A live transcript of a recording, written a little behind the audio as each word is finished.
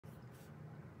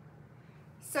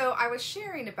So I was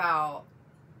sharing about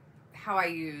how I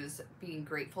use being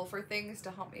grateful for things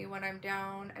to help me when I'm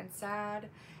down and sad.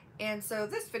 And so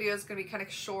this video is going to be kind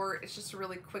of short. It's just a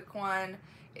really quick one.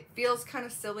 It feels kind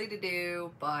of silly to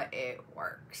do, but it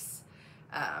works.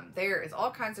 There is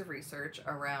all kinds of research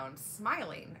around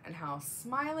smiling and how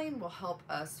smiling will help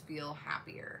us feel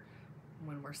happier.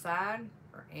 When we're sad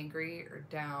or angry or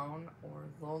down or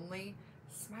lonely,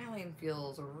 smiling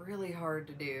feels really hard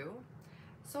to do.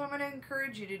 So I'm going to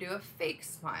encourage you to do a fake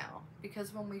smile,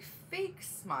 because when we fake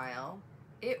smile,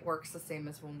 it works the same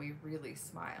as when we really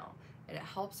smile, and it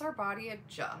helps our body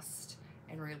adjust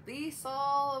and release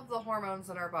all of the hormones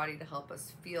in our body to help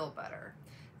us feel better.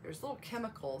 There's little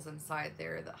chemicals inside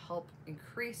there that help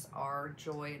increase our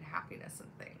joy and happiness and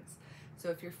things.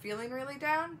 So if you're feeling really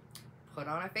down, put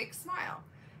on a fake smile.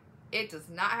 It does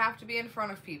not have to be in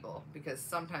front of people, because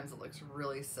sometimes it looks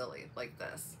really silly like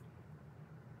this.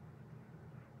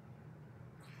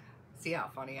 See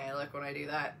how funny I look when I do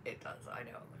that? It does. I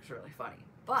know it looks really funny.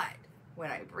 But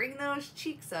when I bring those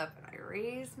cheeks up and I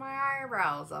raise my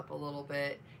eyebrows up a little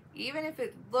bit, even if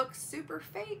it looks super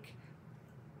fake,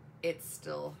 it's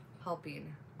still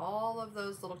helping all of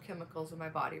those little chemicals in my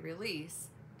body release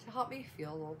to help me feel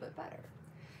a little bit better.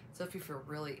 So if you feel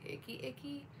really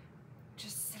icky,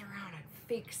 just sit around and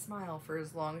fake smile for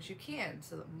as long as you can,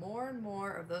 so that more and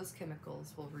more of those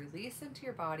chemicals will release into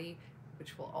your body,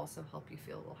 which will also help you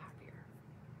feel a little happier.